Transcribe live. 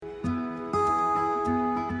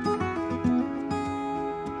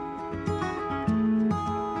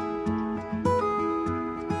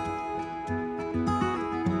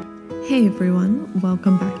Hey everyone,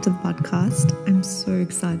 welcome back to the podcast. I'm so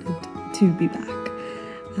excited to be back.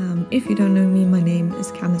 If you don't know me, my name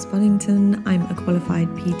is Candice Boddington. I'm a qualified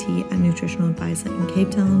PT and nutritional advisor in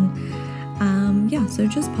Cape Town. So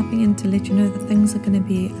just popping in to let you know that things are going to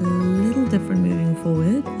be a little different moving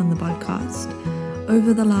forward on the podcast.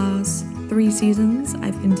 Over the last 3 seasons,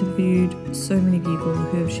 I've interviewed so many people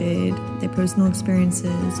who have shared their personal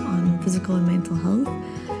experiences on physical and mental health.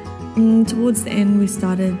 Towards the end, we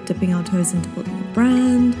started dipping our toes into building a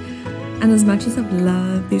brand. And as much as I've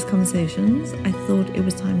loved these conversations, I thought it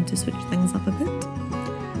was time to switch things up a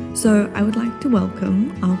bit. So I would like to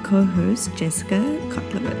welcome our co-host, Jessica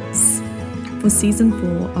Kotlowitz, for season 4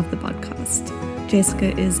 of the podcast.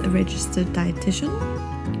 Jessica is a registered dietitian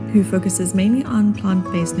who focuses mainly on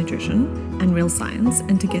plant-based nutrition and real science,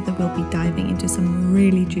 and together we'll be diving into some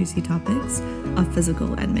really juicy topics of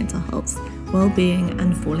physical and mental health, well-being,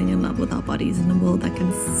 and falling in love with our bodies in a world that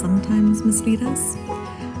can sometimes mislead us.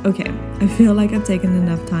 Okay, I feel like I've taken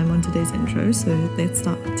enough time on today's intro, so let's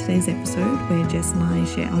start today's episode where Jess and I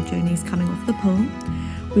share our journeys coming off the pill.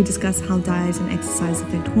 We discuss how diet and exercise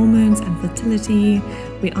affect hormones and fertility.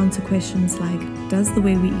 We answer questions like, does the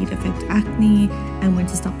way we eat affect acne, and when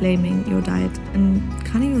to stop blaming your diet, and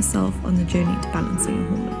kind of yourself on the journey to balancing your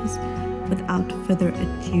hormones. Without further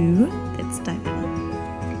ado, let's dive in.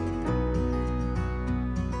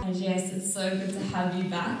 Hi Jess, it's so good to have you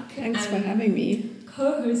back. Thanks for having me.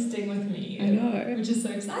 Co-hosting with me. I know. Which is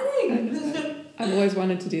so exciting. I know. I've always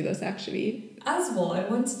wanted to do this actually. As well, I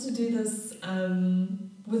wanted to do this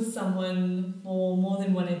with someone for more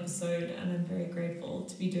than one episode, and I'm very grateful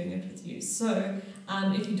to be doing it with you. So,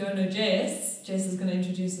 if you don't know Jess is going to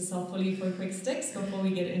introduce herself fully for a quick sticks before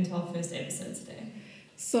we get into our first episode today.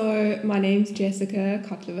 So, my name's Jessica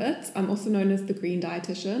Kotlowitz. I'm also known as the Green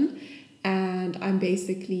Dietitian, and I'm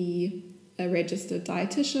basically a registered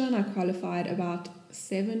dietitian. I qualified about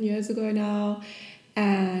 7 years ago now.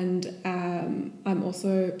 And I'm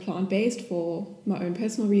also plant-based for my own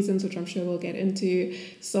personal reasons, which I'm sure we'll get into.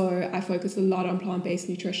 So I focus a lot on plant-based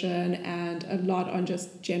nutrition and a lot on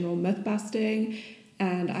just general myth busting.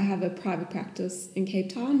 And I have a private practice in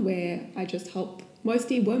Cape Town where I just help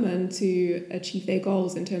mostly women to achieve their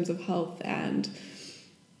goals in terms of health and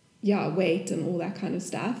weight and all that kind of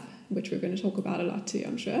stuff, which we're going to talk about a lot too,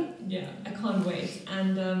 I'm sure. Yeah, I can't wait.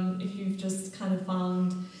 And if you've just kind of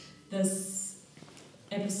found this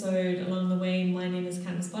episode along the way, my name is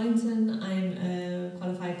Candice Boddington. I'm a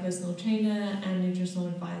qualified personal trainer and nutritional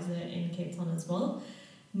advisor in Cape Town as well.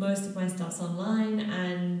 Most of my stuff's online,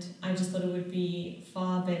 and I just thought it would be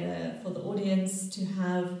far better for the audience to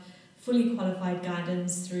have fully qualified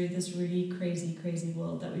guidance through this really crazy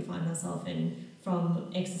world that we find ourselves in,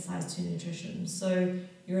 from exercise to nutrition. So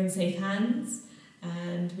you're in safe hands,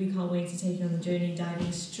 and we can't wait to take you on the journey,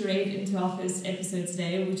 diving straight into our first episode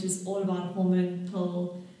today, which is all about hormone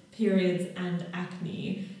pill, periods, and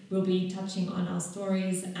acne. We'll be touching on our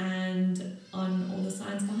stories and on all the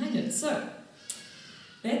science behind it. So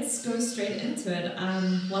let's go straight into it.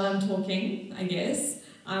 While I'm talking, I guess,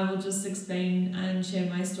 I will just explain and share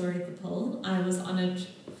my story with the pill. I was on it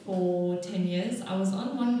for 10 years. I was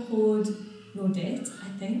on one called Nordette, I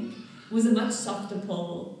think. It was a much softer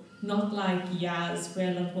pill. Not like Yaz,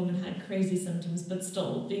 where a lot of women had crazy symptoms, but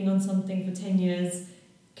still, being on something for 10 years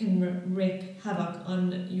can wreak havoc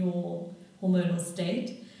on your hormonal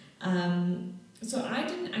state. So I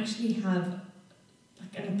didn't actually have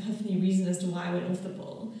like an epiphany reason as to why I went off the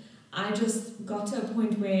pill. I just got to a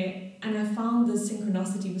point where, and I found this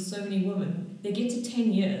synchronicity with so many women, they get to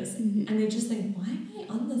 10 years and they just think, why am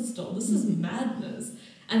I on this still? This is madness.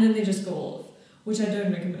 And then they just go off, which I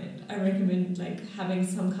don't recommend. I recommend like having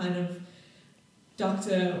some kind of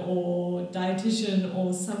doctor or dietitian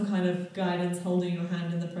or some kind of guidance holding your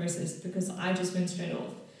hand in the process, because I just went straight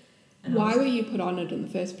off. And why were you put on it in the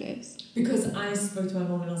first place? Because I spoke to my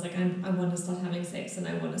mom and I was like, I want to start having sex and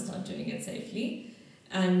I want to start doing it safely.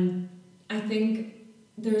 And I think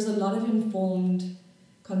there's a lot of informed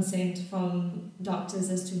consent from doctors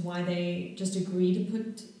as to why they just agree to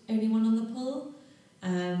put anyone on the pill.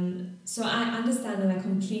 So I understand and I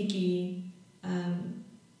completely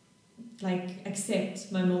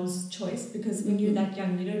accept my mom's choice, because when you're that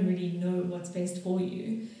young, you don't really know what's best for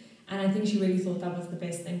you. And I think she really thought that was the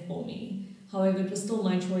best thing for me. However, it was still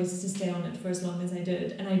my choice to stay on it for as long as I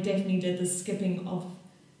did. And I definitely did the skipping of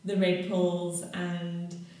the red pills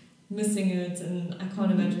and missing it, and I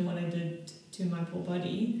can't imagine what I did to my poor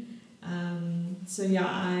body.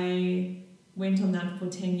 I went on that for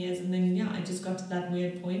 10 years, and then I just got to that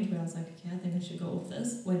weird point where I was like, okay, I think I should go off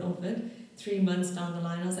this. Went off it. 3 months down the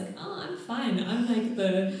line, I was like, oh, I'm fine. I'm like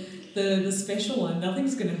the special one.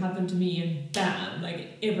 Nothing's gonna happen to me, and bam,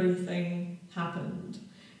 like everything happened.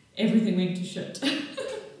 Everything went to shit.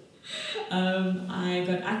 I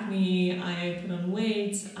got acne, I put on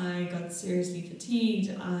weight, I got seriously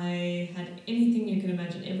fatigued, I had anything you can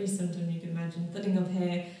imagine, every symptom you can imagine, thinning of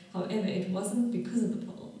hair. However, it wasn't because of the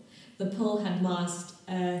pill. The pill had masked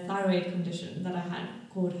a thyroid condition that I had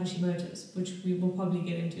called Hashimoto's, which we will probably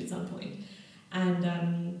get into at some point. And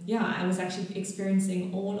I was actually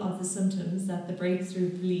experiencing all of the symptoms that the breakthrough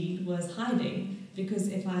bleed was hiding, because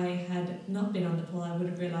if I had not been on the pill, I would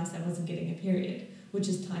have realized I wasn't getting a period, which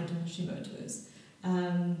is tied to Hashimoto's.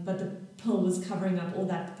 But the pill was covering up all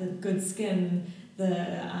that, the good skin,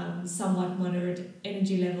 the somewhat moderate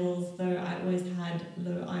energy levels, though I always had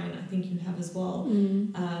low iron. I think you have as well.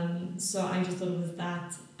 So I just thought it was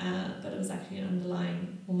that, but it was actually an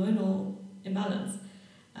underlying hormonal imbalance.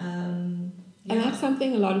 And that's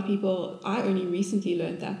something a lot of people, I only recently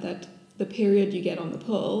learned that the period you get on the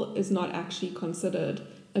pill is not actually considered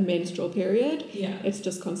a menstrual period. It's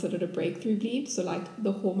just considered a breakthrough bleed. So like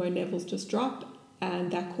the hormone levels just drop,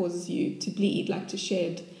 and that causes you to bleed, like to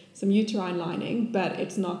shed some uterine lining, but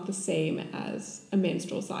it's not the same as a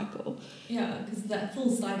menstrual cycle. Because that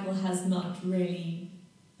full cycle has not really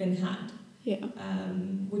been had.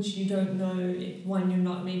 Which you don't know if, one, you're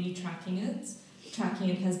not maybe tracking it. Tracking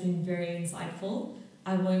it has been very insightful.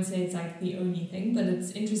 I won't say it's like the only thing, but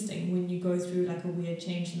it's interesting when you go through like a weird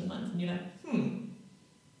change in the month and you're like,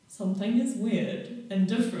 something is weird and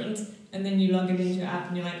different, and then you log it into your app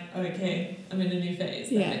and you're like, oh, okay, I'm in a new phase.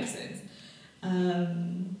 That makes sense.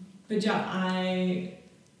 But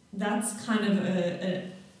that's kind of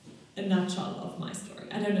a nutshell of my story.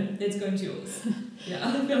 I don't know, let's go into yours.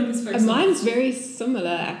 I feel like it's very similar. Mine's very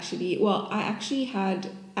similar actually. Well, I actually had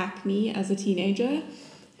acne as a teenager,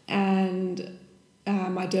 and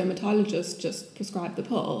my dermatologist just prescribed the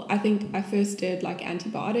pill. I think I first did like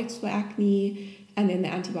antibiotics for acne, and then the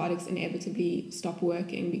antibiotics inevitably stop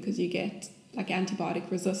working because you get like antibiotic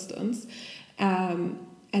resistance.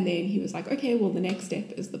 And then he was like, okay, well, the next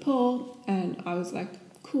step is the pill. And I was like,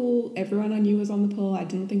 cool, everyone I knew was on the pill. I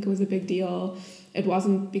didn't think it was a big deal. It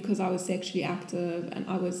wasn't because I was sexually active, and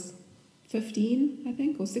I was 15, I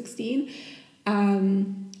think, or 16.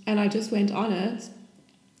 And I just went on it.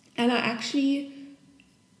 And I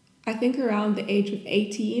think around the age of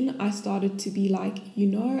 18, I started to be like,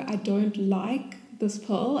 I don't like this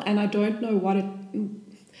pill, and I don't know what it...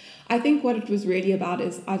 I think what it was really about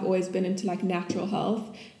is I've always been into like natural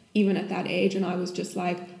health, even at that age, and I was just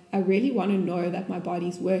like, I really want to know that my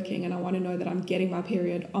body's working, and I want to know that I'm getting my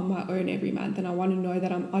period on my own every month, and I want to know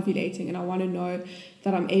that I'm ovulating, and I want to know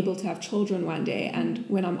that I'm able to have children one day, and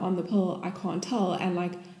when I'm on the pill, I can't tell. And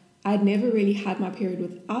like, I'd never really had my period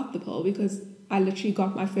without the pill, because I literally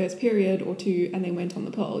got my first period or two and then went on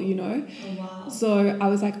the pill, Oh, wow. So I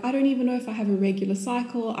was like, I don't even know if I have a regular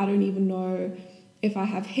cycle. I don't even know if I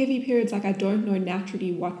have heavy periods. Like, I don't know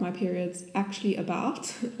naturally what my period's actually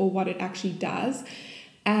about or what it actually does.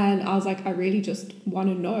 And I was like, I really just want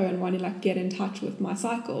to know and want to like get in touch with my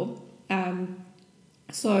cycle.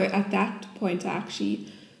 So at that point, I actually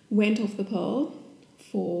went off the pill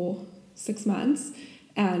for 6 months,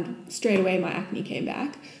 and straight away my acne came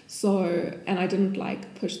back. So, and I didn't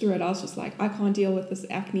like push through it. I was just like, I can't deal with this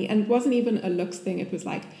acne. And it wasn't even a looks thing. It was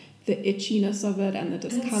like the itchiness of it and the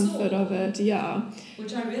discomfort of it.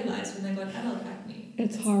 Which I realized when I got adult acne.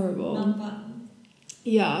 It's horrible.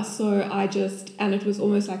 Non-button. So and it was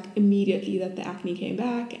almost like immediately that the acne came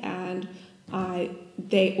back, and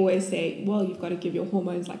they always say, well, you've got to give your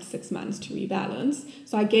hormones like 6 months to rebalance.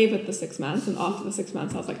 So I gave it the 6 months, and after the 6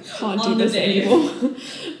 months I was like, can't do this anymore.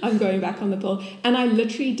 I'm going back on the pill. And I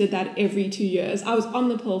literally did that every 2 years. I was on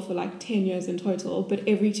the pill for like 10 years in total, but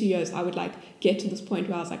every 2 years I would like get to this point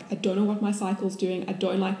where I was like, I don't know what my cycle's doing. I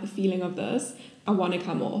don't like the feeling of this. I want to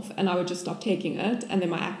come off. And I would just stop taking it, and then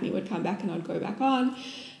my acne would come back and I'd go back on.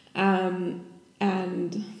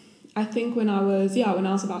 And I think when I was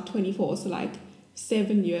about 24, so like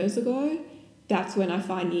 7 years ago, that's when I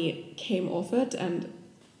finally came off it and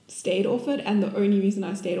stayed off it. And the only reason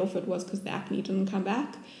I stayed off it was because the acne didn't come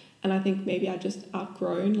back. And I think maybe I just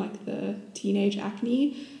outgrown like the teenage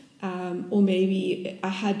acne, or maybe I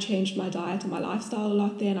had changed my diet and my lifestyle a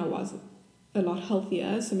lot there, and I was a lot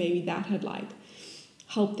healthier. So maybe that had like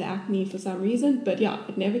helped the acne for some reason. But yeah,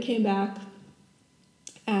 it never came back,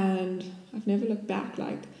 and I've never looked back.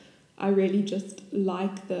 Like, I really just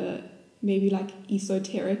like the maybe like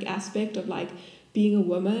esoteric aspect of like being a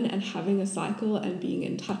woman and having a cycle and being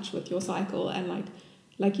in touch with your cycle, and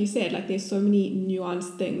like you said, like there's so many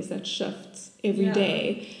nuanced things that shifts every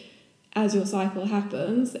day as your cycle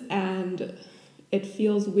happens, and it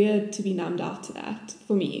feels weird to be numbed out to that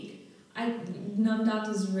for me. Numbed out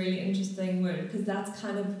is a really interesting word, because that's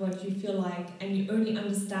kind of what you feel like, and you only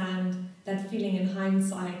understand that feeling in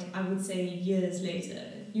hindsight, I would say years later.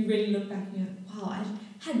 You really look back and you're like, wow, I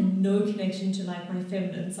had no connection to like my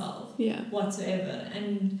feminine self whatsoever.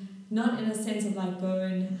 And not in a sense of like go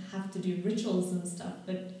and have to do rituals and stuff,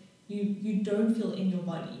 but you don't feel in your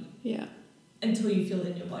body until you feel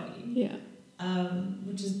in your body.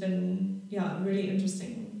 Which has been really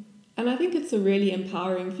interesting. And I think it's a really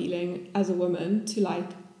empowering feeling as a woman to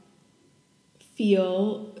like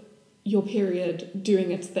feel your period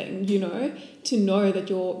doing its thing, you know, to know that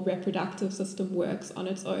your reproductive system works on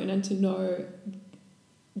its own, and to know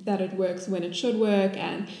that it works when it should work,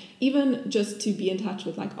 and even just to be in touch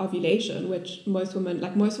with like ovulation, which most women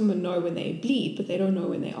know when they bleed, but they don't know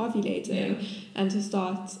when they're ovulating, and to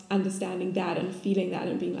start understanding that and feeling that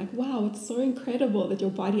and being like, wow, it's so incredible that your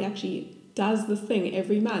body actually does this thing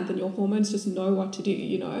every month and your hormones just know what to do,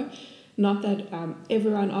 you know. Not that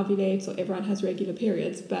everyone ovulates or everyone has regular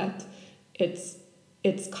periods, but it's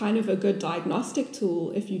kind of a good diagnostic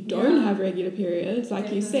tool if you don't have regular periods.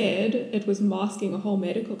 Like you said, it was masking a whole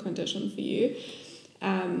medical condition for you.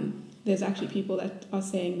 There's actually people that are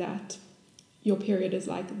saying that your period is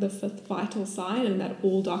like the 5th vital sign, and that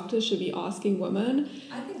all doctors should be asking women.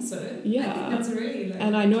 I think so. Yeah. I think that's really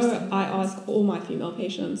and I know I ask all my female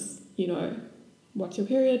patients, you know, what's your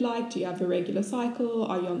period like? Do you have a regular cycle?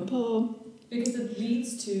 Are you on the pill? Because it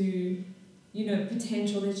leads to, you know,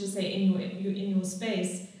 potential, let's just say, in your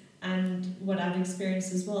space. And what I've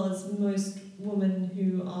experienced as well is most women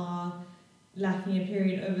who are lacking a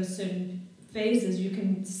period over certain phases, you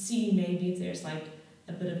can see maybe if there's like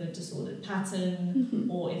a bit of a disordered pattern,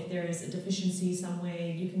 or if there is a deficiency somewhere,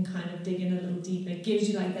 you can kind of dig in a little deeper. It gives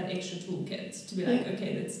you like that extra toolkit to be like,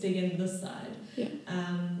 okay, let's dig in this side.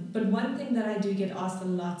 But one thing that I do get asked a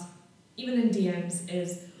lot, even in DMs,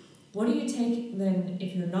 is what do you take then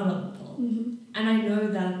if you're not on the pill? And I know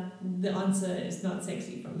that the answer is not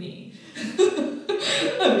sexy from me.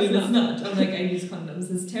 I mean, it's not. I'm like, I use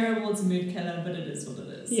condoms. It's terrible, it's a mood killer, but it is what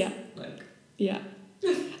it is.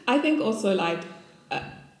 I think also like,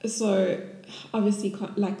 so obviously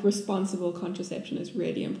like responsible contraception is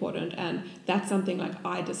really important, and that's something like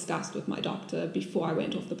I discussed with my doctor before I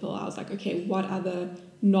went off the pill. I was like, okay, what other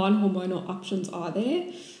non-hormonal options are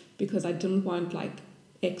there? Because I didn't want like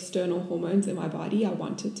external hormones in my body. I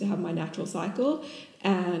wanted to have my natural cycle,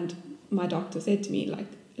 and my doctor said to me like,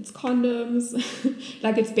 it's condoms.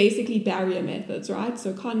 Like it's basically barrier methods, right?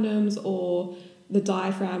 So condoms or the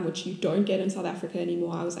diaphragm, which you don't get in South Africa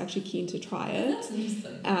anymore. I was actually keen to try it. That's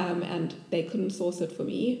interesting. And they couldn't source it for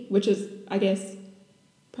me, which is, I guess,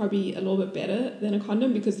 probably a little bit better than a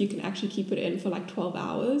condom, because you can actually keep it in for like 12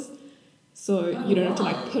 hours. So you don't have to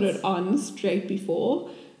like put it on straight before.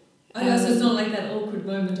 Oh no, so it's not like that awkward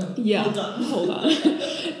moment of, hold on.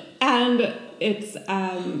 And it's,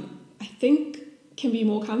 I think, can be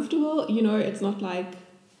more comfortable. You know, it's not like,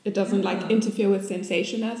 it doesn't like interfere with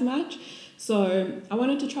sensation as much. So I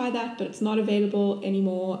wanted to try that, but it's not available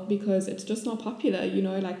anymore because it's just not popular. You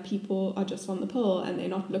know, like people are just on the pill and they're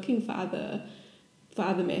not looking for other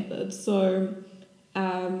methods. So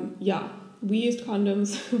we used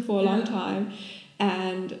condoms for a long time,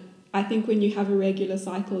 and I think when you have a regular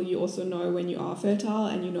cycle, you also know when you are fertile,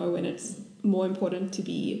 and you know when it's more important to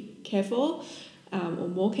be careful, or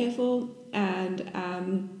more careful. And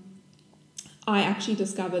I actually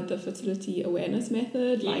discovered the fertility awareness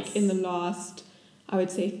method like in the last, I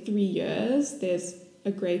would say, 3 years. There's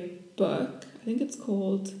a great book. I think it's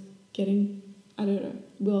called I don't know.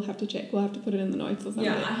 We'll have to check. We'll have to put it in the notes or something.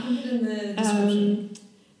 Yeah, I can put it in the description.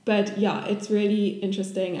 But yeah, it's really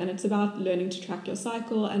interesting, and it's about learning to track your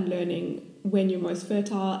cycle and learning when you're most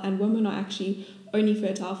fertile. And women are actually only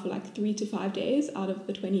fertile for like 3 to 5 days out of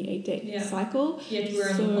the 28-day cycle. Yet we're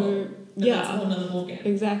on the pill. But that's a whole nother ballgame.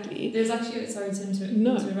 Exactly. There's actually, sorry to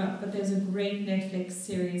interrupt, but there's a great Netflix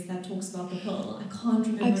series that talks about the pill. I can't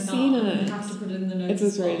remember I've seen it. I have to put it in the notes. It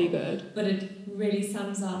was really good. But it really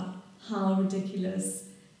sums up how ridiculous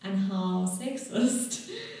and how sexist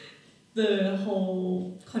the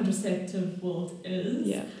whole contraceptive world is.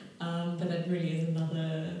 Yeah. But it really is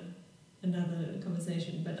another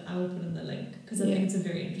conversation. But I will put in the link because I think it's a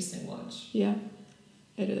very interesting watch. Yeah,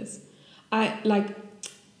 it is.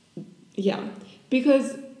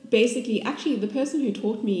 Because basically, actually, the person who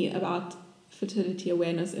taught me about fertility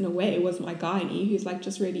awareness in a way was my gynae, who's like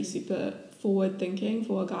just really super forward thinking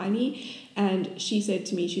for a gynae, and she said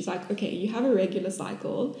to me, she's like, okay, you have a regular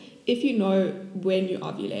cycle. If you know when you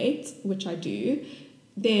ovulate, which I do,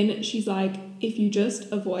 then she's like, if you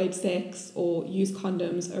just avoid sex or use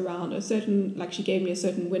condoms around a certain, like she gave me a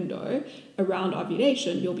certain window around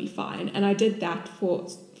ovulation, you'll be fine. And I did that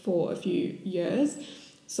for a few years.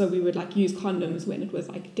 So we would like use condoms when it was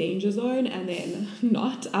like danger zone, and then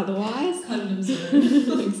not otherwise. Condom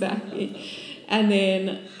zone. Exactly. And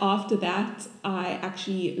then after that, I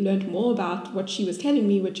actually learned more about what she was telling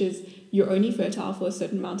me, which is you're only fertile for a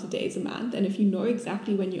certain amount of days a month. And if you know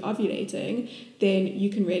exactly when you're ovulating, then you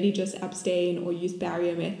can really just abstain or use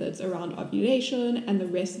barrier methods around ovulation. And the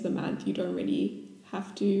rest of the month, you don't really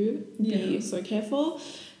have to be so careful.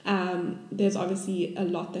 There's obviously a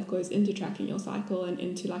lot that goes into tracking your cycle and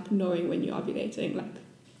into like knowing when you're ovulating. Like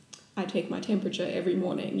I take my temperature every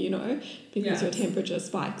morning, you know, because your temperature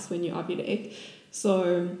spikes when you ovulate.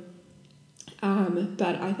 So,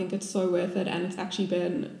 but I think it's so worth it, and it's actually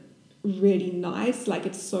been really nice. Like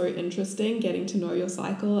it's so interesting getting to know your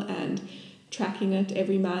cycle and tracking it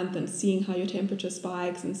every month and seeing how your temperature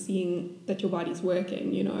spikes and seeing that your body's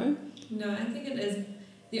working, you know? No, I think it is.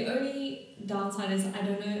 The only downside is I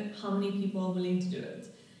don't know how many people are willing to do it.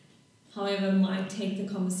 However, I might take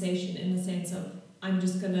the conversation in the sense of I'm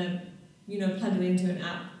just going to, you know, plug it into an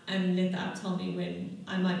app and let the app tell me when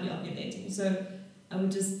I might be ovulating. So I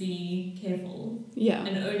would just be careful. Yeah.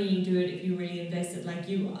 And only do it if you're really invested like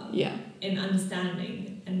you are. Yeah. In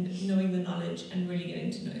understanding and knowing the knowledge and really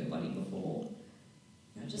getting to know your body before.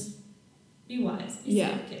 You know, just be wise. Be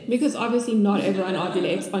safe, kids. Because obviously not everyone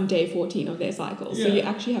ovulates on day 14 of their cycle. So you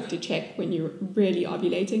actually have to check when you're really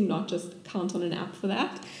ovulating, not just count on an app for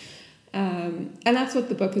that. And that's what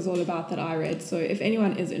the book is all about that I read. So if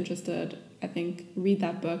anyone is interested, I think read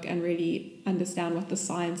that book and really understand what the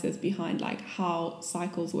science is behind like how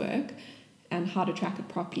cycles work and how to track it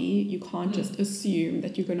properly. You can't just assume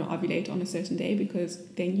that you're going to ovulate on a certain day, because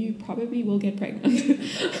then you probably will get pregnant.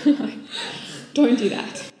 Like, don't do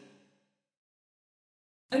that.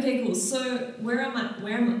 Okay, cool. So where are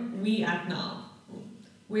we at now?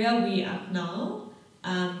 Where are we at now?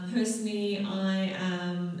 Personally, I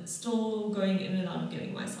am still going in and out of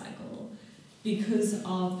getting my cycle. Because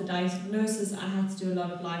of the diagnosis, I had to do a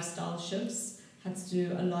lot of lifestyle shifts, had to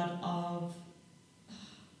do a lot of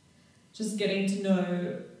just getting to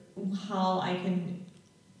know how I can...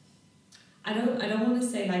 I don't want to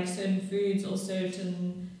say like certain foods or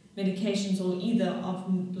certain medications or either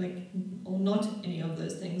of like, or not any of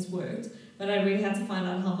those things worked, but I really had to find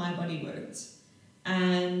out how my body worked.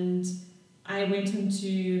 And I went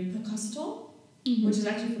into Procositol, which is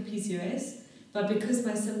actually for PCOS, but because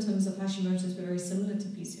my symptoms of Hashimoto's were very similar to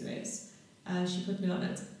PCOS, she put me on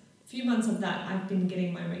it. A few months of that, I've been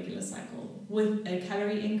getting my regular cycle with a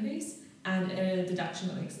calorie increase and a deduction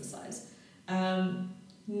of exercise.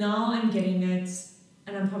 Now I'm getting it,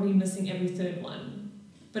 and I'm probably missing every third one,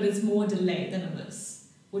 but it's more delayed than a miss,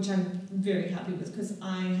 which I'm very happy with because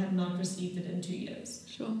I had not received it in 2 years.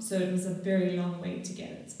 Sure. So it was a very long wait to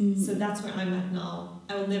get it. So that's where I'm at now.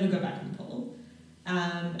 I will never go back and pull.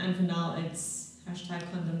 And for now, it's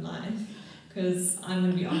 #condom life, because I'm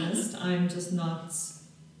going to be honest, I'm just not...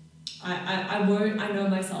 I won't... I know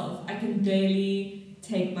myself. I can barely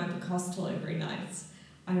take my Procositol every night.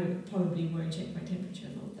 I probably won't check my temperature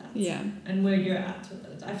and all that. Yeah. And where you're at with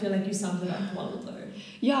it. I feel like you summed it up well, though.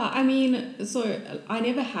 Yeah, I mean, so I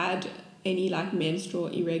never had any like menstrual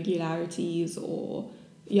irregularities or...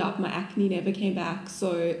 Yeah, my acne never came back.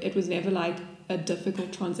 So it was never like a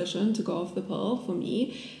difficult transition to go off the pill for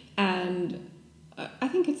me. And I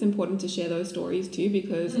think it's important to share those stories too,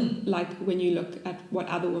 because like when you look at what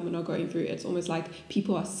other women are going through, it's almost like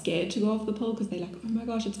people are scared to go off the pill because they're like, oh my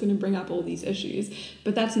gosh, it's going to bring up all these issues.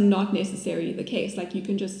 But that's not necessarily the case. Like you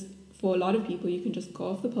can just, for a lot of people, you can just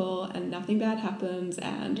go off the pill and nothing bad happens,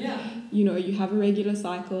 and you know, you have a regular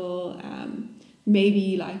cycle.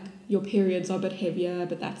 Maybe like your periods are a bit heavier,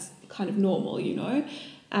 but that's kind of normal, you know.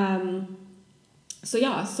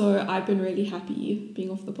 So I've been really happy being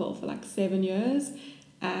off the pill for like 7 years,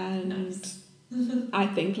 and nice. I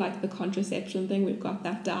think like the contraception thing, we've got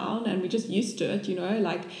that down and we're just used to it, you know,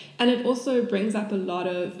 like, and it also brings up a lot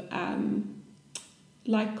of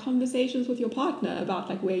like conversations with your partner about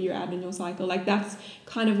like where you're at in your cycle. Like that's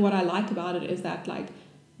kind of what I like about it, is that like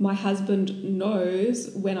my husband knows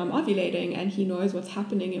when I'm ovulating, and he knows what's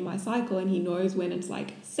happening in my cycle, and he knows when it's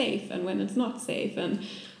like safe and when it's not safe, and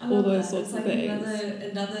all those sorts of things.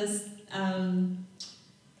 Another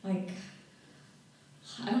like,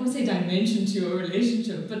 I don't want to say dimension to your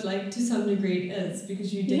relationship, but like to some degree it is,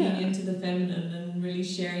 because you're digging into the feminine and really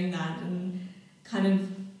sharing that and kind of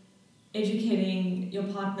educating your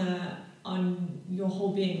partner on your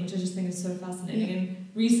whole being, which I just think is so fascinating. Yeah. And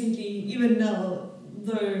recently, even now,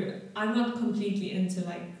 though I'm not completely into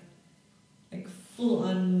like full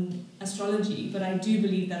on astrology, but I do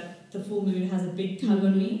believe that the full moon has a big tug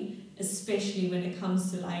on me, especially when it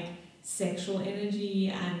comes to like sexual energy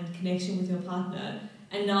and connection with your partner.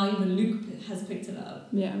 And now even Luke has picked it up.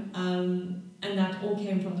 Yeah. And that all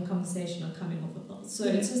came from the conversation of coming off a pill. So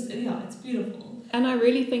it's just, it's beautiful. And I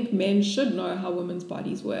really think men should know how women's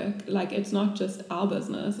bodies work. Like, it's not just our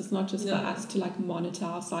business. It's not just for us to like monitor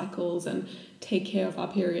our cycles and take care of our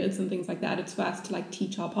periods and things like that. It's for us to like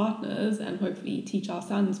teach our partners and hopefully teach our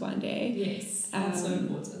sons one day. Yes, that's so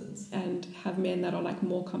important. And have men that are like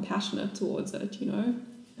more compassionate towards it, you know?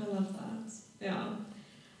 I love that. Yeah.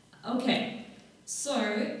 Okay.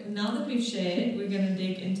 So now that we've shared, we're going to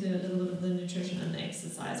dig into a little bit of the nutrition and the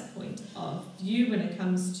exercise point of view when it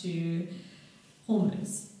comes to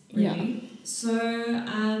hormones, really. Yeah. So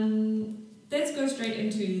let's go straight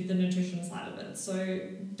into the nutrition side of it. So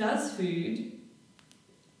does food,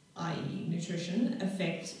 i.e. nutrition,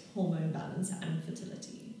 affect hormone balance and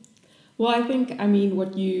fertility? Well, I think, I mean,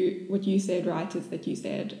 what you said, right, is that you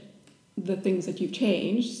said the things that you've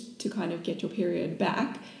changed to kind of get your period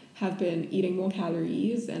back have been eating more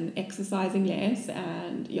calories and exercising less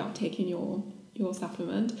and taking your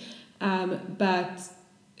supplement. But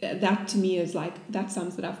that to me is like, that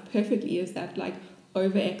sums it up perfectly, is that like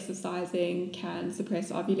over exercising can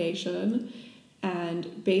suppress ovulation,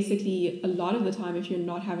 and basically a lot of the time if you're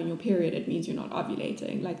not having your period, it means you're not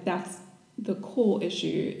ovulating. Like, that's the core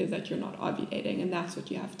issue, is that you're not ovulating, and that's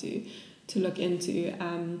what you have to look into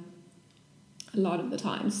a lot of the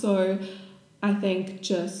time. So I think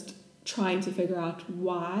just trying to figure out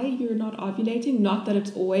why you're not ovulating, not that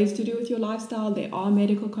it's always to do with your lifestyle. There are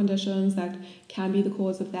medical conditions that can be the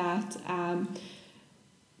cause of that.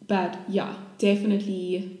 But yeah,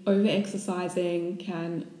 definitely over-exercising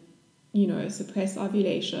can, suppress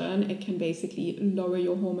ovulation. It can basically lower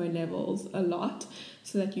your hormone levels a lot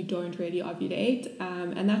so that you don't really ovulate.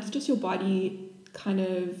 And that's just your body kind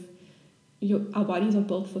of... our bodies are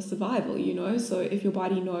built for survival, so if your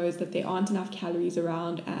body knows that there aren't enough calories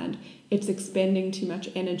around and it's expending too much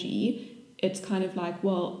energy, it's kind of like,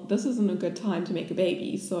 well, this isn't a good time to make a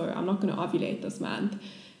baby, so I'm not going to ovulate this month.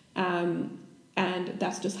 And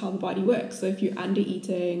that's just how the body works. So if you're under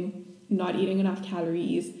eating, not eating enough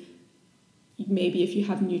calories, maybe if you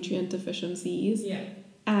have nutrient deficiencies,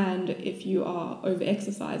 and if you are over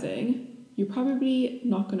exercising, you're probably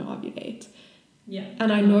not going to ovulate. Yeah.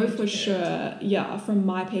 And I know for sure, from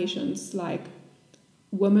my patients, like,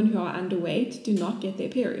 women who are underweight do not get their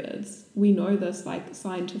periods. We know this, like,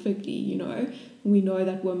 scientifically, We know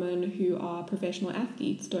that women who are professional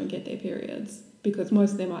athletes don't get their periods because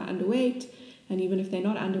most of them are underweight, and even if they're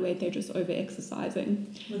not underweight, they're just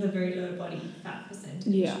over-exercising. With a very low body fat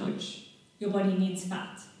percentage, which your body needs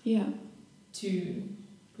fat to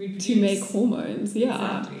reproduce. To make hormones,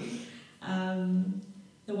 Exactly.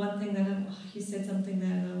 The one thing that you said something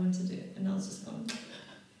there and I wanted to do, and I was just gone.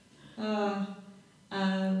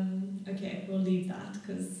 Okay, we'll leave that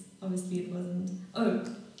because obviously it wasn't.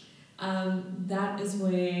 That is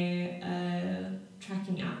where a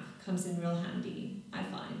tracking app comes in real handy, I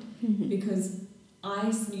find, because I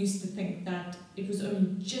used to think that it was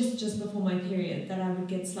only just before my period that I would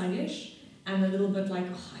get sluggish and a little bit like,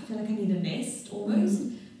 I feel like I need a nest almost,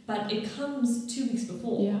 but it comes 2 weeks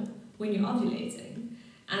before when you're ovulating.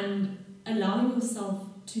 And allowing yourself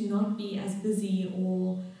to not be as busy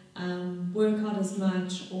or work out as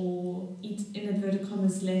much or eat, in inverted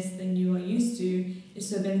commas, less than you are used to is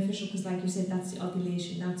so beneficial because, like you said, that's the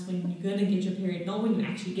ovulation. That's when you're going to get your period, not when you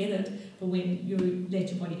actually get it, but when you let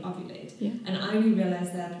your body ovulate. Yeah. And I only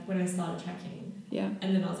realized that when I started tracking. Yeah.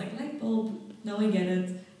 And then I was like, light bulb, now I get it.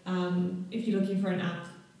 If you're looking for an app,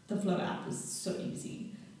 the Flow app is so easy.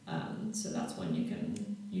 So that's one you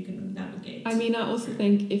can navigate. I mean, I also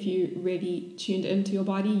think if you really tuned into your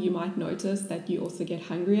body, you might notice that you also get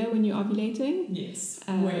hungrier when you're ovulating. Yes,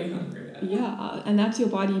 way hungrier. Yeah, and that's your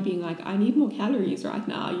body being like, I need more calories right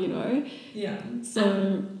now, Yeah.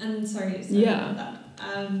 So... and sorry about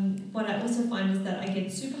that. What I also find is that I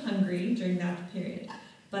get super hungry during that period,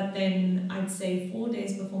 but then I'd say 4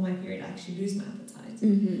 days before my period, I actually lose my appetite.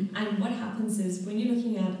 And what happens is when you're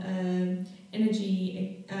looking at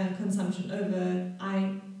energy consumption over,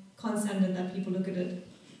 I can't stand it that people look at it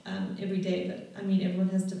every day, but I mean everyone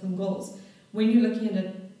has different goals. When you're looking at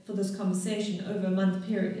it for this conversation over a month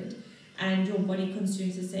period and your body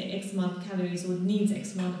consumes, let's say, X amount of calories or needs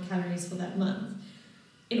X amount of calories for that month,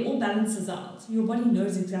 it all balances out. Your body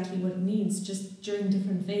knows exactly what it needs, just during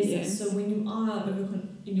different phases. Yes. So when you are,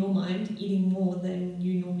 in your mind, eating more than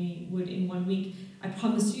you normally would in 1 week, I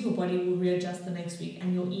promise you your body will readjust the next week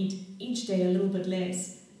and you'll eat each day a little bit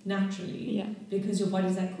less naturally. Yeah. Because your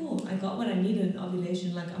body's like, cool, I got what I needed in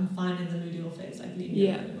ovulation, like I'm fine in the luteal phase, like leave me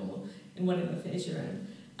alone, or in whatever phase you're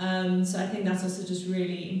in. So I think that's also just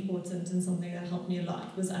really important, and something that helped me a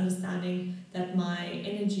lot was understanding that my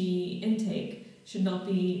energy intake should not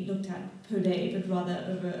be looked at per day, but rather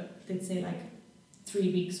over, let's say, like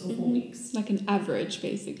 3 weeks or 4 weeks. Like an average,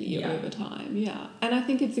 basically, over time. Yeah. And I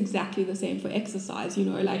think it's exactly the same for exercise, you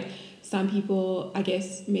know, like some people, I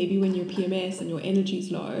guess, maybe when you're PMS and your energy's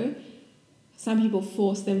low, some people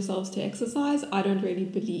force themselves to exercise. I don't really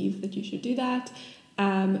believe that you should do that.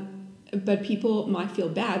 But people might feel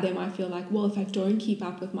bad. They might feel like, well, if I don't keep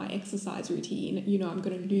up with my exercise routine, you know, I'm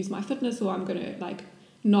going to lose my fitness, or I'm going to like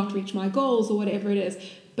not reach my goals, or whatever it is.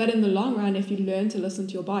 But in the long run, if you learn to listen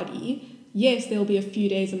to your body, yes, there'll be a few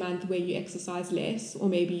days a month where you exercise less, or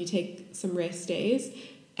maybe you take some rest days.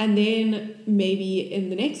 And then maybe in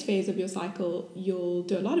the next phase of your cycle, you'll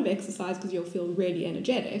do a lot of exercise because you'll feel really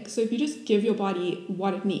energetic. So if you just give your body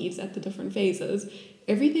what it needs at the different phases,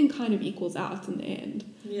 everything kind of equals out in the end.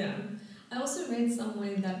 Yeah. I also read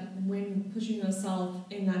somewhere that when pushing yourself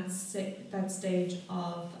in that stage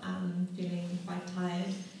of feeling quite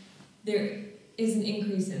tired, there is an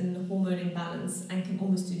increase in the hormone imbalance and can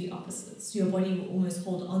almost do the opposite. So your body will almost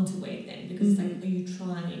hold on to weight then, because it's like, are you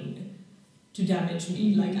trying to damage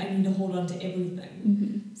me? Like, I need to hold on to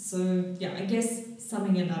everything. So yeah, I guess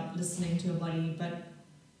summing it up, listening to your body, but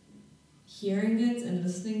hearing it and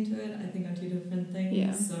listening to it, I think are two different things.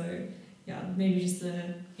 Yeah. So yeah, maybe just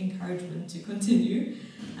an encouragement to continue.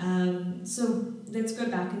 So let's go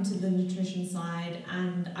back into the nutrition side,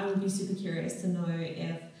 and I would be super curious to know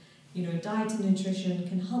if, you know, diet and nutrition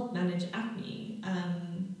can help manage acne,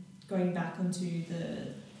 going back onto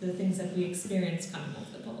the things that we experience coming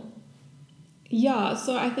off the pill. Yeah,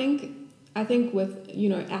 so I think with, you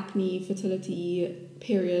know, acne, fertility,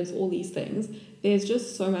 periods, all these things, there's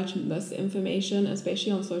just so much misinformation,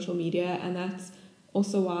 especially on social media, and that's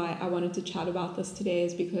also why I wanted to chat about this today,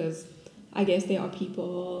 is because I guess there are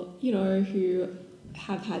people, you know, who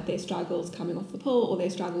have had their struggles coming off the pill, or their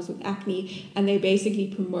struggles with acne, and they're basically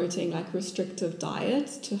promoting like restrictive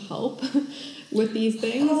diets to help with these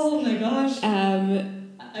things. Oh my gosh.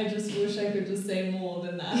 I just wish I could just say more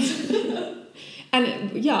than that.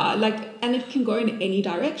 And yeah, like, and it can go in any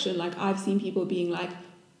direction. Like, I've seen people being like,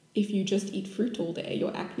 if you just eat fruit all day,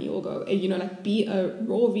 your acne will go away. You know, like, be a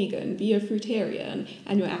raw vegan, be a fruitarian,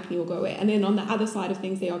 and your acne will go away. And then on the other side of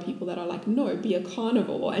things, there are people that are like, no, be a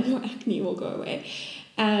carnivore and your acne will go away.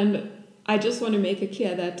 And I just want to make it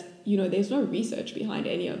clear that, you know, there's no research behind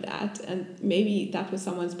any of that. And maybe that was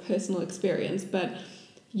someone's personal experience, but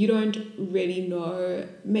you don't really know.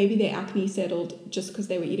 Maybe their acne settled just because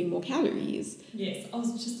they were eating more calories. Yes, I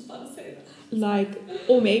was just about to say that. Like,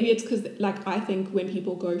 or maybe it's because, like, I think when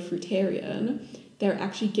people go fruitarian, they're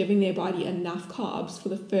actually giving their body enough carbs for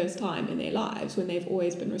the first time in their lives when they've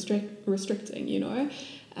always been restricting, you know?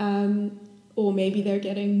 Or maybe they're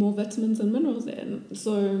getting more vitamins and minerals in.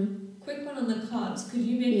 So, quick one on the carbs. Could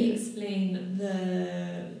you maybe explain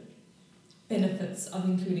the benefits of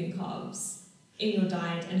including carbs in your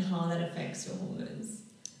diet and how that affects your hormones?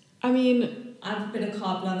 I mean, I've been a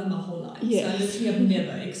carb lover my whole life, yes. So I literally have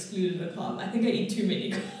never excluded a carb. I think I eat too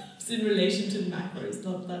many carbs in relation to macros.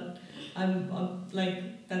 Not that I'm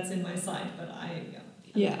like, that's in my sight, but I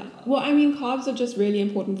well, I mean, carbs are just really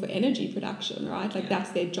important for energy production, right? Like, that's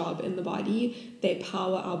their job in the body. They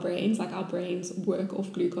power our brains. Like, our brains work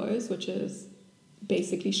off glucose, which is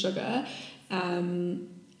basically sugar. And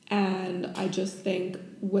I just think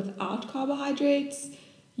without carbohydrates,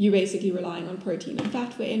 you're basically relying on protein and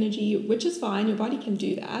fat for energy, which is fine. Your body can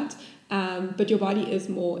do that. But your body is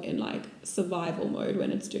more in like survival mode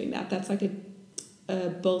when it's doing that. That's like a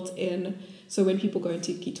built-in. So when people go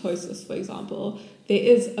into ketosis, for example, there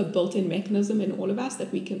is a built-in mechanism in all of us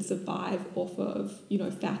that we can survive off of, you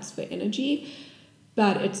know, fats for energy.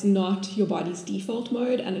 But it's not your body's default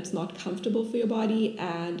mode, and it's not comfortable for your body,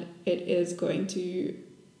 and it is going to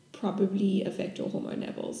probably affect your hormone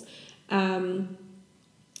levels. And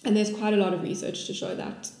there's quite a lot of research to show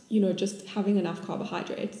that, you know, just having enough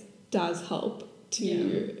carbohydrates does help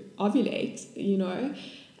to ovulate, you know.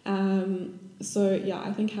 So yeah,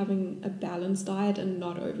 I think having a balanced diet and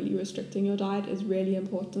not overly restricting your diet is really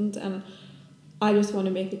important. And I just want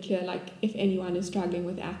to make it clear, like, if anyone is struggling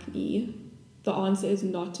with acne, the answer is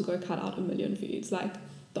not to go cut out a million foods. Like,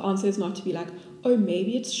 the answer is not to be like, oh,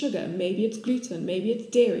 maybe it's sugar, maybe it's gluten, maybe it's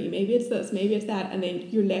dairy, maybe it's this, maybe it's that, and then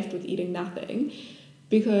you're left with eating nothing,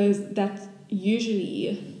 because that's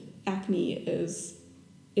usually acne is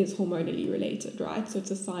hormonally related, right? So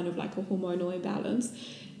it's a sign of like a hormonal imbalance.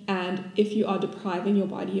 And if you are depriving your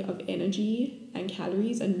body of energy and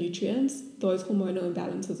calories and nutrients, those hormonal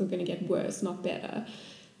imbalances are going to get worse, not better.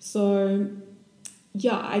 So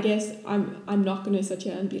yeah, I guess I'm not going to sit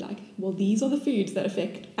here and be like, well, these are the foods that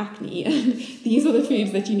affect acne and these are the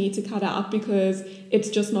foods that you need to cut out, because it's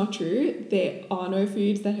just not true. There are no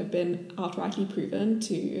foods that have been outrightly proven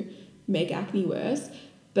to make acne worse.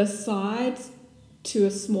 Besides, to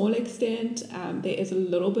a small extent, there is a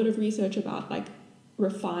little bit of research about like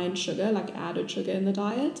refined sugar, like added sugar in the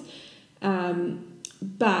diet,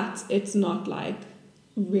 but it's not like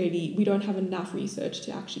really, we don't have enough research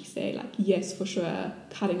to actually say like, yes, for sure,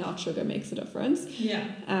 cutting out sugar makes a difference. Yeah.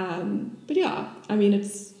 But yeah, I mean,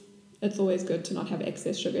 it's always good to not have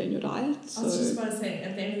excess sugar in your diet. So. I was just about to say,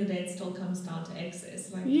 at the end of the day, it still comes down to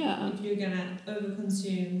excess. Like, yeah. If you're gonna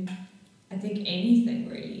overconsume, I think anything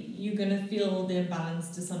really, you're gonna feel the imbalance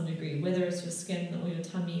to some degree, whether it's your skin or your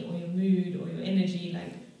tummy or your mood or your energy.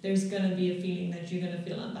 Like, there's gonna be a feeling that you're gonna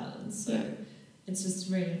feel unbalanced. So. Yeah. It's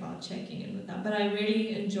just really about checking in with that. But I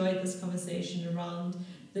really enjoyed this conversation around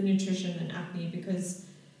the nutrition and acne, because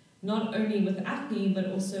not only with acne but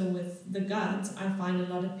also with the gut, I find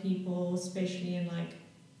a lot of people, especially in like,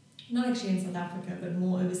 not actually in South Africa but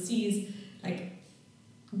more overseas, like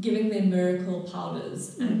giving them miracle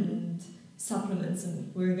powders and supplements,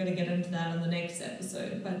 and we're going to get into that on the next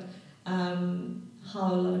episode. But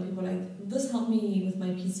how a lot of people are like, this helped me with my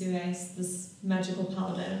PCOS, this magical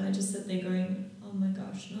powder, and I just sit there going, oh my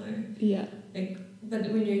gosh, no. Yeah. Like, but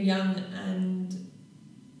when you're young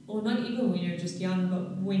or not even when you're just young,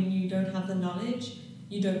 but when you don't have the knowledge,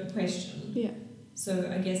 you don't question. Yeah.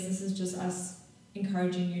 So I guess this is just us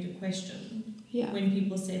encouraging you to question. Yeah. When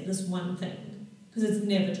people say this one thing, because it's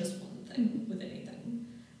never just one thing with anything.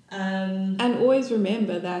 And always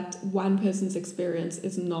remember that one person's experience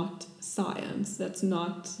is not science. That's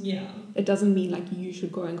not. Yeah. It doesn't mean like you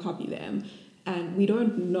should go and copy them. And we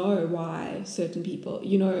don't know why certain people,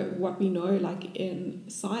 what we know like in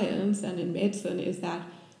science and in medicine is that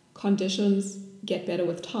conditions get better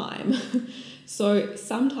with time. So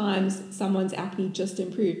sometimes someone's acne just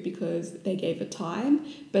improved because they gave it time,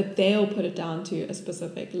 but they'll put it down to a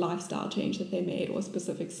specific lifestyle change that they made or a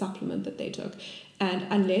specific supplement that they took. And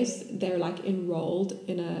unless they're like enrolled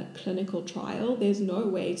in a clinical trial, there's no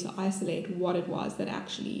way to isolate what it was that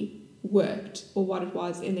actually worked or what it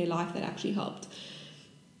was in their life that actually helped.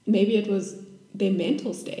 Maybe it was their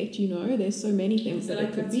mental state, there's so many things that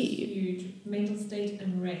it could be. Huge. Mental state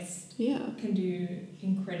and rest can do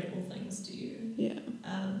incredible things to you. Yeah.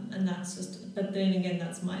 And that's just, but then again,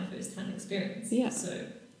 that's my first-hand experience. Yeah. So,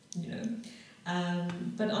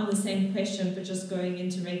 but on the same question, but just going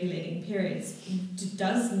into regulating periods,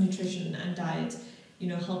 does nutrition and diet,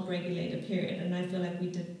 help regulate a period? And I feel like we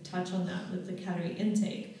did touch on that with the calorie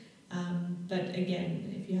intake. But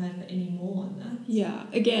again, if you have any more on that. Yeah,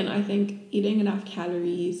 again, I think eating enough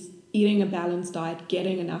calories, eating a balanced diet,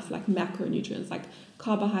 getting enough like macronutrients like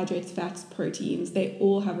carbohydrates, fats, proteins, they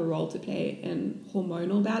all have a role to play in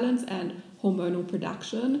hormonal balance and hormonal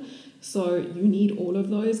production. So you need all of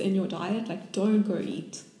those in your diet. Like, don't go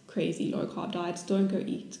eat crazy low carb diets, don't go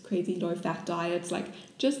eat crazy low fat diets, like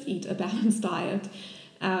just eat a balanced diet.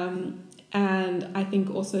 And I think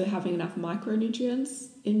also having enough micronutrients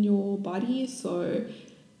in your body. So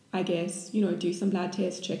I guess, do some blood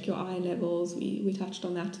tests, check your iron levels. We touched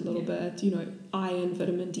on that a little bit. Iron,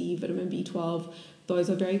 vitamin D, vitamin B12, those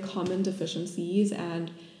are very common deficiencies,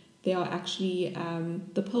 and they are actually,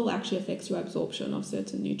 the pill actually affects your absorption of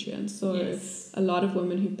certain nutrients. So a lot of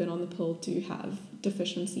women who've been on the pill do have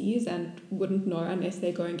deficiencies and wouldn't know unless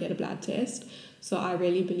they go and get a blood test. So I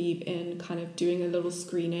really believe in kind of doing a little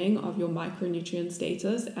screening of your micronutrient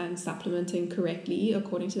status and supplementing correctly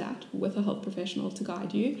according to that with a health professional to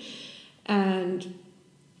guide you. And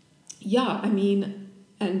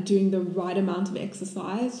and doing the right amount of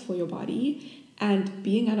exercise for your body and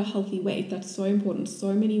being at a healthy weight. That's so important.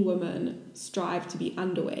 So many women strive to be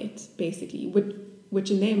underweight, basically, which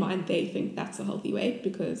in their mind they think that's a healthy weight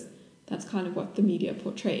because that's kind of what the media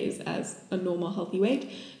portrays as a normal healthy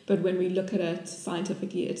weight. But when we look at it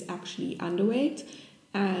scientifically, it's actually underweight.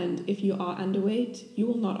 And if you are underweight, you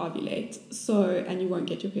will not ovulate. And you won't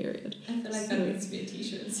get your period. I feel like that needs to be a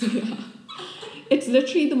t-shirt. Yeah. It's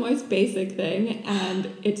literally the most basic thing. And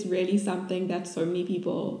it's really something that so many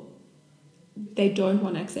people, they don't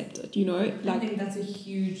want to accept it, I think that's a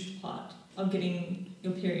huge part of getting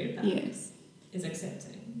your period back. Yes. Is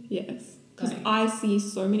accepting. Yes. Because Right. I see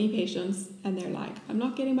so many patients and they're like, I'm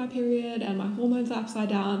not getting my period and my hormones are upside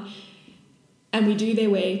down. And we do their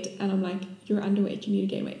weight and I'm like, you're underweight, you need to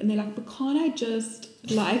gain weight. And they're like, but can't I just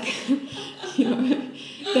like, you know,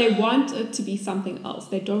 they want it to be something else.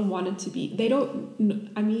 They don't want it to be, they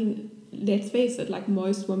don't, I mean, let's face it, like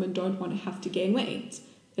most women don't want to have to gain weight.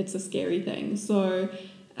 It's a scary thing. So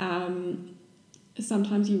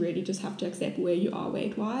sometimes you really just have to accept where you are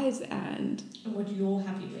weight-wise and what your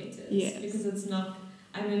happy weight is. Yes. Because it's not...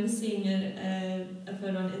 I remember seeing a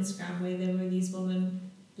photo on Instagram where there were these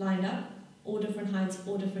women lined up, all different heights,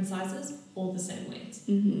 all different sizes, all the same weight.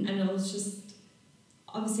 mm-hmm. And it was just...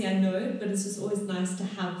 Obviously I know it, but it's just always nice to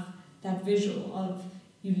have that visual of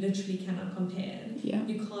you literally cannot compare. Yeah.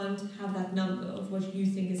 You can't have that number of what you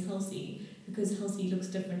think is healthy, because healthy looks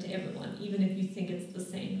different to everyone, even if you think it's the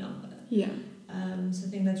same number. Yeah. So I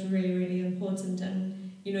think that's really, really important,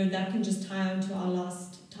 and you know that can just tie on to our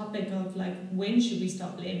last topic of like, when should we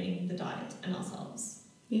stop blaming the diet and ourselves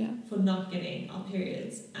Yeah. for not getting our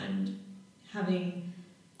periods and having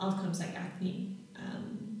outcomes like acne.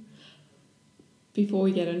 Before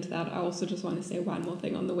we get into that, I also just want to say one more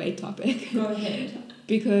thing on the weight topic. Go ahead.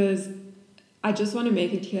 Because I just want to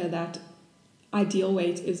make it clear that ideal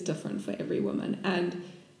weight is different for every woman, and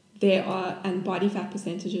body fat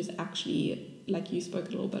percentages actually, like you spoke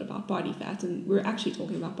a little bit about body fat, and we're actually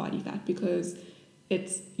talking about body fat because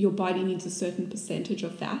it's your body needs a certain percentage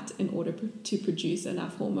of fat in order to produce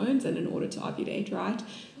enough hormones and in order to ovulate, right?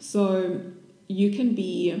 So you can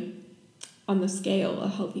be on the scale a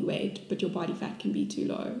healthy weight, but your body fat can be too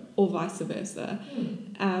low, or vice versa.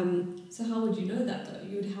 So how would you know that though?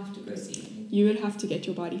 You would have to go see. You would have to get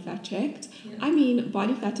your body fat checked. Yeah. I mean,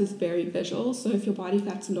 body fat is very visual, so if your body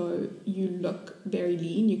fat's low, you look very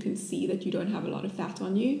lean. You can see that you don't have a lot of fat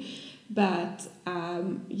on you. But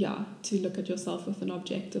to look at yourself with an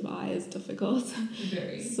objective eye is difficult.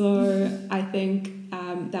 Very. So I think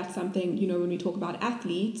that's something, you know, when we talk about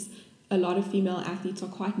athletes, a lot of female athletes are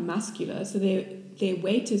quite muscular, so their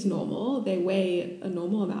weight is normal, they weigh a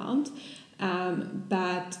normal amount,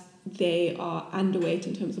 but they are underweight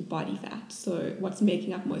in terms of body fat. So what's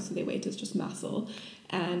making up most of their weight is just muscle,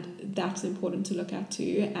 and that's important to look at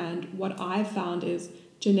too. And what I've found is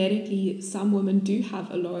genetically some women do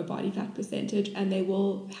have a lower body fat percentage, and they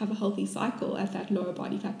will have a healthy cycle at that lower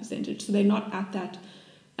body fat percentage. So they're not at that.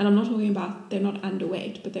 And I'm not talking about they're not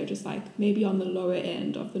underweight, but they're just like maybe on the lower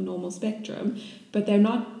end of the normal spectrum, but they're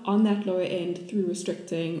not on that lower end through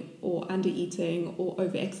restricting or under-eating or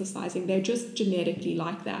over-exercising. They're just genetically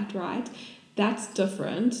like that, right? That's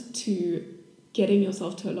different to getting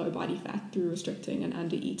yourself to a low body fat through restricting and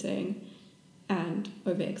under-eating and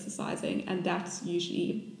over-exercising. And that's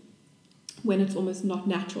usually when it's almost not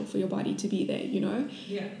natural for your body to be there, you know?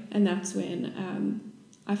 Yeah. And that's when...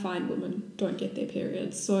 I find women don't get their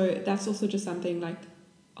periods. So that's also just something like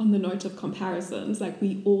on the note of comparisons, like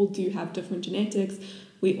we all do have different genetics,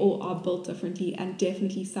 we all are built differently, and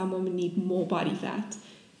definitely some women need more body fat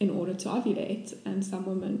in order to ovulate, and some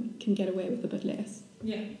women can get away with a bit less.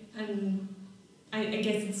 Yeah, and I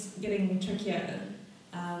guess it's getting trickier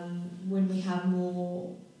when we have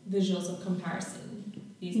more visuals of comparison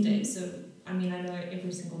these days. So, I mean, I know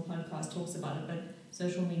every single podcast talks about it, but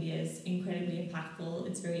social media is incredibly impactful.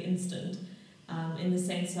 It's very instant in the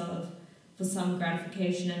sense of for some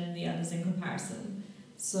gratification and the others in comparison.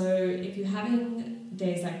 So if you're having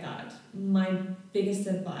days like that, my biggest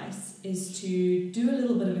advice is to do a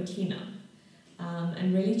little bit of a cleanup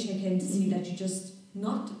and really check in to see that you're just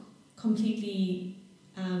not completely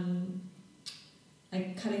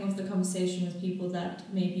like cutting off the conversation with people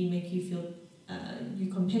that maybe make you feel you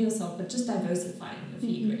compare yourself, but just diversifying your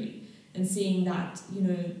feed really. And seeing that, you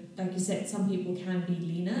know, like you said, some people can be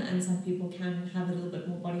leaner and some people can have a little bit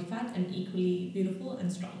more body fat and equally beautiful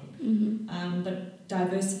and strong. But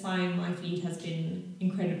diversifying my feed has been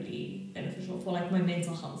incredibly beneficial for like my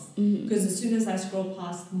mental health. Because as soon as I scroll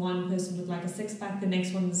past one person with like a six-pack, the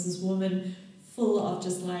next one is this woman full of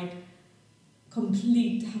just like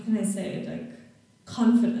complete, how can I say it, like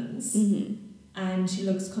confidence. And she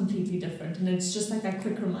looks completely different, and it's just like that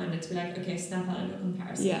quick reminder to be like, okay, snap out of your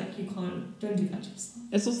comparison. Yeah. Like, you don't do that to yourself.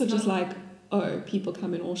 It's also just like, oh, people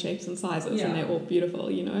come in all shapes and sizes, and they're all beautiful,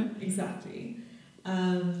 you know. Exactly. So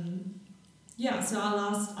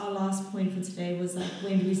our last point for today was like,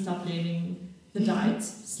 when do we stop blaming the diet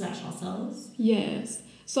 / ourselves? Yes.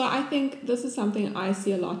 So I think this is something I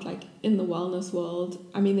see a lot, like in the wellness world.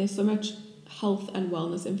 I mean, there's so much health and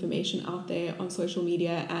wellness information out there on social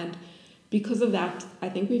media, and because of that, I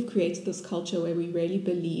think we've created this culture where we really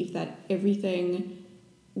believe that everything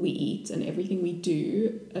we eat and everything we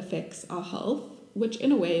do affects our health which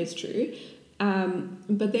in a way is true.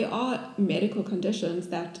 But there are medical conditions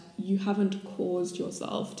that you haven't caused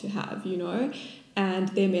yourself to have, you know, and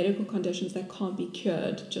they're medical conditions that can't be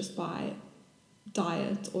cured just by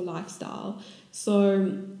diet or lifestyle.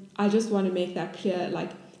 So I just want to make that clear,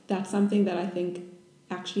 like that's something that I think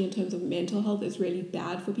actually in terms of mental health is really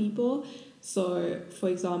bad for people. So for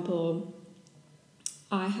example,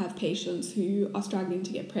 I have patients who are struggling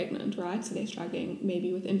to get pregnant, right? So they're struggling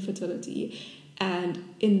maybe with infertility, and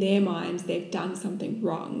in their minds they've done something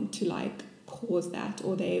wrong to like cause that,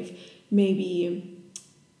 or they've maybe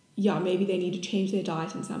they need to change their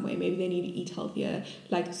diet in some way, maybe they need to eat healthier,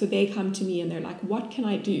 like, so they come to me and they're like, what can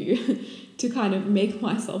I do to kind of make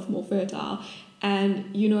myself more fertile?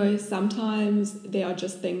 And you know, sometimes there are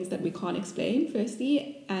just things that we can't explain,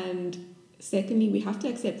 firstly, and secondly, we have to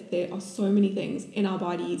accept that there are so many things in our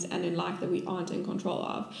bodies and in life that we aren't in control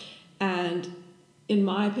of. And in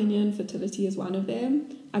my opinion, fertility is one of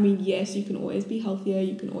them. I mean, yes, you can always be healthier,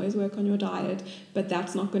 you can always work on your diet, but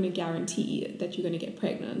that's not going to guarantee that you're going to get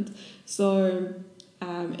pregnant. So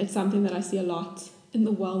it's something that I see a lot in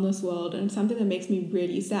the wellness world, and it's something that makes me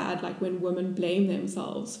really sad, like when women blame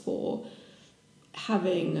themselves for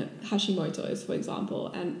having Hashimoto's, for example,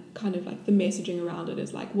 and kind of like the messaging around it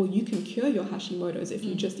is like, well, you can cure your Hashimoto's if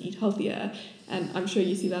you just eat healthier. And I'm sure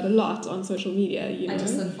you see that a lot on social media, you know. I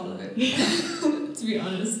just don't follow it. To be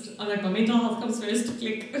honest, I'm like, my mental health comes first,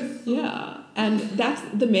 click. Yeah, and that's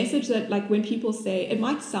the message that, like, when people say, it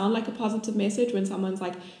might sound like a positive message when someone's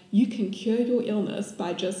like, you can cure your illness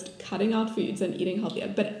by just cutting out foods and eating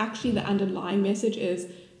healthier, but actually the underlying message is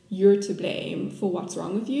you're to blame for what's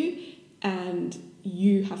wrong with you, and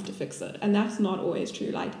you have to fix it. And that's not always true.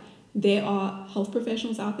 Like, there are health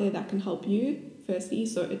professionals out there that can help you, firstly,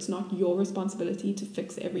 so it's not your responsibility to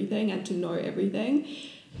fix everything and to know everything.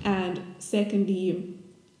 And secondly,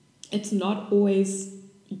 it's not always,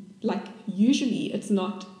 like, usually it's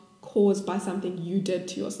not caused by something you did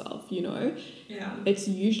to yourself, you know? Yeah. It's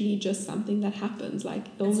usually just something that happens, like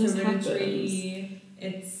illness happens.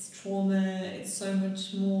 It's trauma, it's so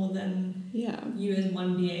much more than you as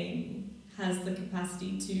one being has the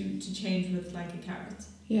capacity to change with like a carrot.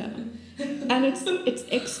 Yeah. And it's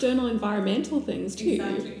external environmental things too.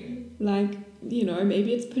 Exactly. Like, you know,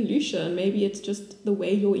 maybe it's pollution, maybe it's just the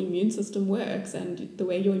way your immune system works and the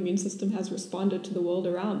way your immune system has responded to the world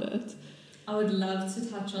around it. I would love to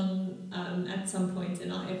touch on at some point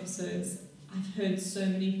in our episodes. I've heard so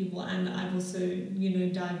many people, and I've also, you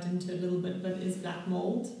know, dived into a little bit, but is black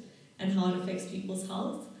mold and how it affects people's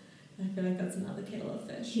health. I feel like that's another kettle of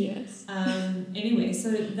fish. Yes. Anyway,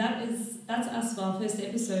 so that's us for our first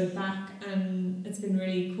episode back, and it's been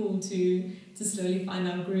really cool to slowly find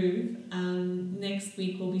our groove. Next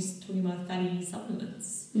week we'll be talking about fatty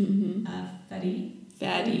supplements. Mm-hmm. Fatty.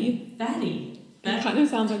 It kind of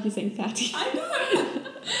sounds like you're saying fatty. I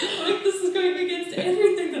know. Like, this is going against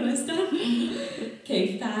everything that I stand for.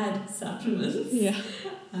 Okay, fad supplements. Yeah.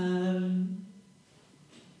 I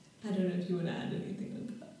don't know if you want to add anything on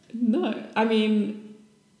that. No, I mean,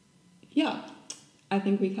 yeah, I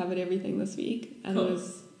think we covered everything this week, and cool.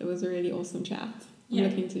 it was a really awesome chat. I'm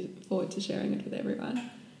looking forward to sharing it with everyone.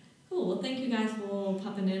 Cool. Well, thank you guys for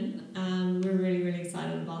popping in. We're really, really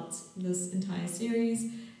excited about this entire series.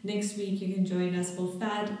 Next week you can join us for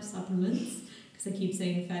fad supplements, because I keep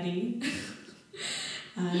saying fatty.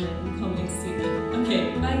 Can't wait to see them.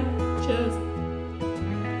 Okay, bye. Cheers.